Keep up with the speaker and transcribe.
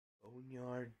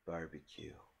Boneyard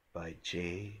Barbecue by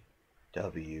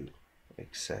J.W.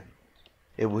 Accent.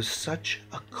 It was such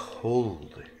a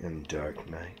cold and dark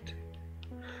night.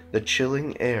 The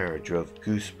chilling air drove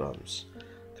goosebumps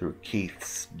through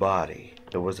Keith's body.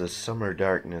 There was a summer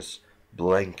darkness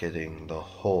blanketing the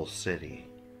whole city.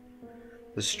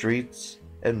 The streets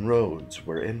and roads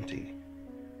were empty.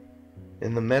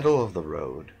 In the middle of the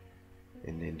road,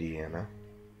 in Indiana,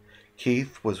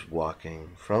 Keith was walking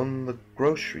from the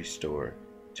grocery store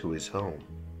to his home.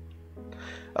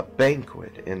 A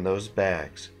banquet in those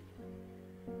bags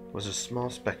was a small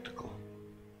spectacle.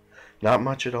 Not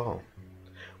much at all.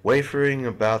 Wafering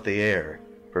about the air,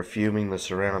 perfuming the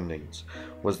surroundings,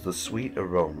 was the sweet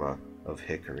aroma of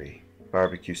hickory,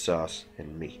 barbecue sauce,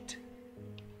 and meat.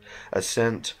 A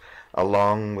scent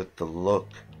along with the look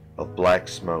of black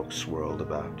smoke swirled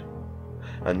about.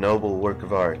 A noble work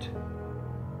of art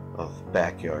of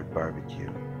backyard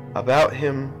barbecue. About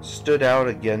him, stood out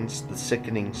against the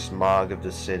sickening smog of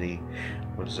the city,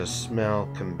 was a smell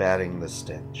combating the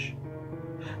stench.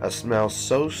 A smell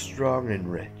so strong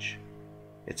and rich.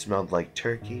 It smelled like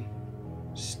turkey,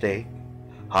 steak,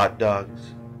 hot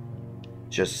dogs,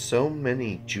 just so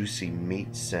many juicy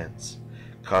meat scents,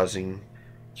 causing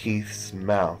Keith's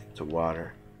mouth to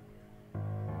water.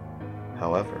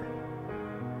 However,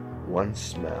 one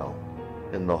smell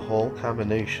in the whole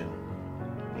combination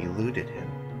eluded him.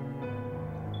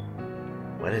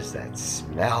 What is that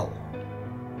smell?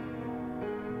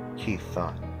 Keith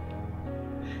thought.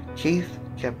 Keith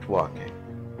kept walking.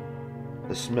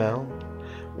 The smell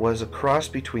was a cross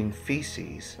between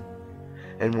feces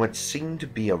and what seemed to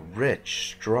be a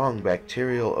rich, strong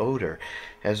bacterial odor,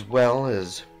 as well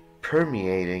as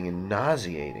permeating and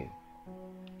nauseating.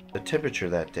 The temperature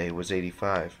that day was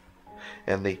 85,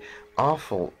 and the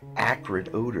awful, acrid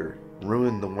odor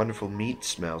ruined the wonderful meat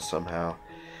smell somehow,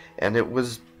 and it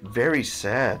was very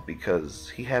sad because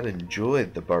he had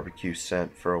enjoyed the barbecue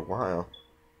scent for a while.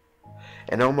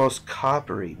 An almost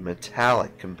coppery,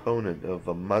 metallic component of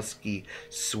a musky,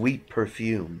 sweet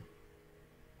perfume.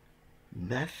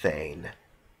 Methane.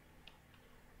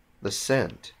 The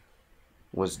scent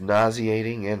was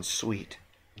nauseating and sweet,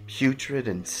 putrid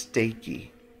and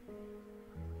steaky.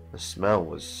 The smell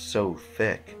was so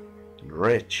thick and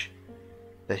rich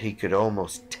that he could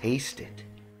almost taste it.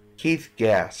 Keith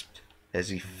gasped as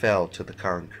he fell to the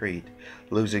concrete,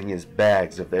 losing his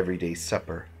bags of everyday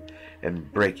supper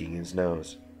and breaking his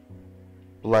nose.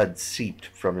 Blood seeped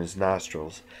from his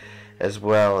nostrils as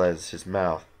well as his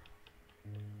mouth.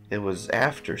 It was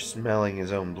after smelling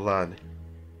his own blood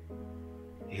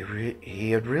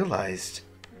he had realized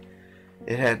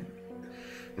it had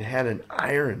an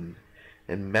iron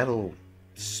and metal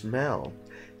smell,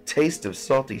 taste of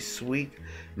salty sweet,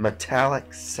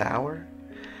 metallic, sour,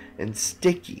 and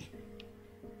sticky.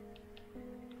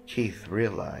 Keith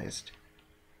realized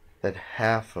that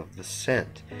half of the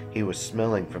scent he was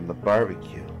smelling from the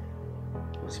barbecue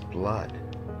was blood,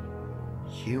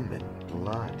 human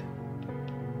blood.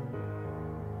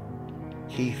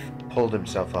 Keith pulled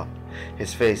himself up,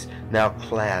 his face now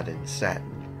clad in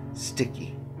satin,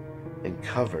 sticky, and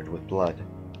covered with blood.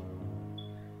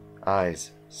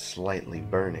 Eyes slightly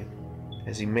burning.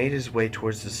 As he made his way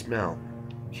towards the smell,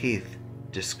 Keith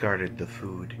discarded the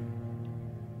food.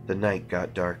 The night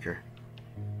got darker.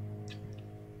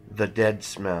 The dead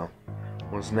smell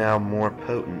was now more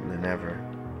potent than ever.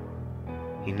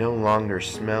 He no longer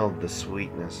smelled the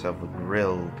sweetness of a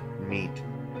grilled meat,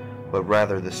 but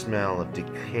rather the smell of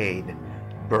decayed,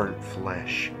 burnt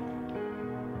flesh.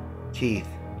 Keith,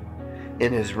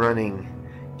 in his running,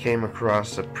 came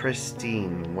across a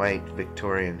pristine white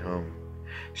Victorian home.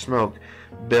 Smoke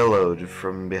billowed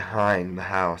from behind the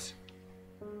house.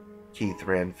 Keith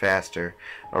ran faster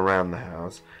around the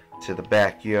house to the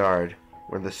backyard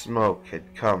where the smoke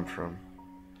had come from.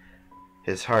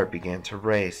 His heart began to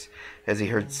race as he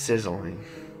heard sizzling,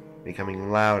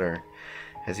 becoming louder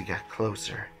as he got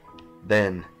closer.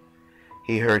 Then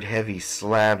he heard heavy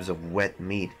slabs of wet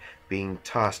meat being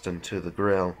tossed onto the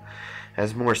grill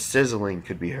as more sizzling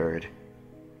could be heard.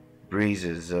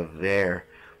 Breezes of air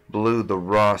blew the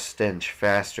raw stench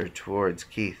faster towards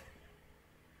Keith.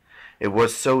 It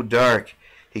was so dark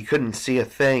he couldn't see a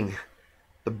thing.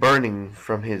 The burning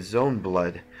from his own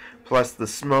blood, plus the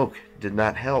smoke, did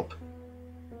not help.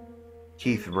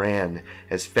 Keith ran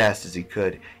as fast as he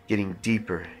could, getting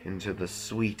deeper into the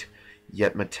sweet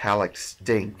yet metallic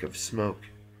stink of smoke.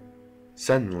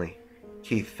 Suddenly,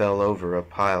 Keith fell over a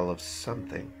pile of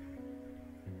something.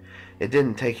 It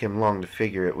didn't take him long to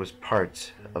figure it was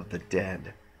parts of the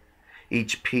dead.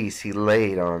 Each piece he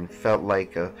laid on felt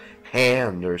like a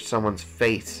hand or someone's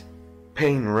face.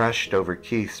 Pain rushed over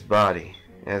Keith's body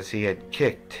as he had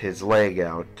kicked his leg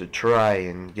out to try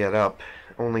and get up,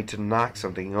 only to knock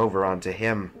something over onto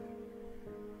him.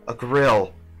 A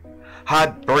grill.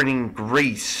 Hot burning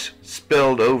grease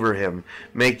spilled over him,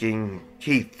 making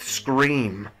Keith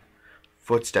scream.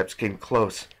 Footsteps came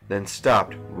close, then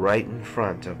stopped right in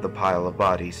front of the pile of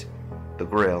bodies, the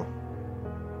grill,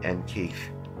 and Keith.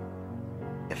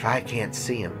 If I can't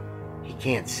see him, he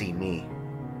can't see me,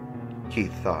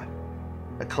 Keith thought.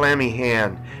 A clammy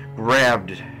hand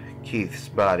grabbed Keith's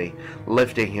body,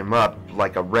 lifting him up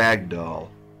like a rag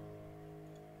doll.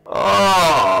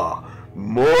 "Ah,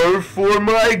 more for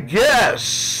my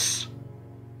guests!"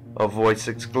 a voice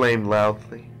exclaimed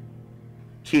loudly.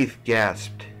 Keith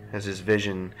gasped as his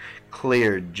vision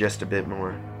cleared just a bit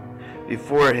more.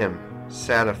 Before him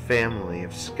sat a family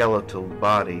of skeletal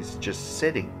bodies just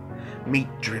sitting, meat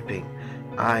dripping,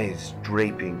 eyes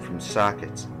draping from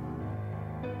sockets.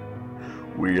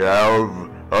 "We have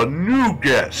a new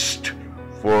guest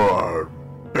for our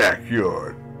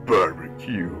backyard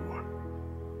barbecue,"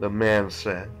 the man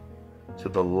said to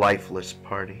the lifeless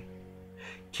party.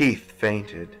 Keith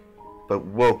fainted, but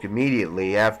woke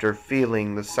immediately after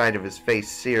feeling the side of his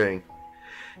face searing.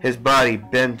 His body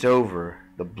bent over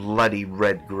the bloody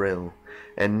red grill,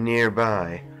 and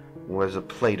nearby was a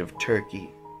plate of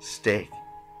turkey, steak,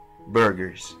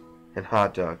 burgers, and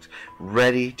hot dogs,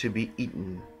 ready to be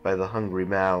eaten by the hungry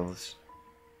mouths.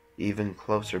 Even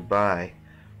closer by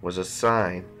was a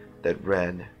sign that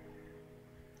read,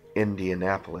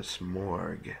 "Indianapolis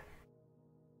Morgue."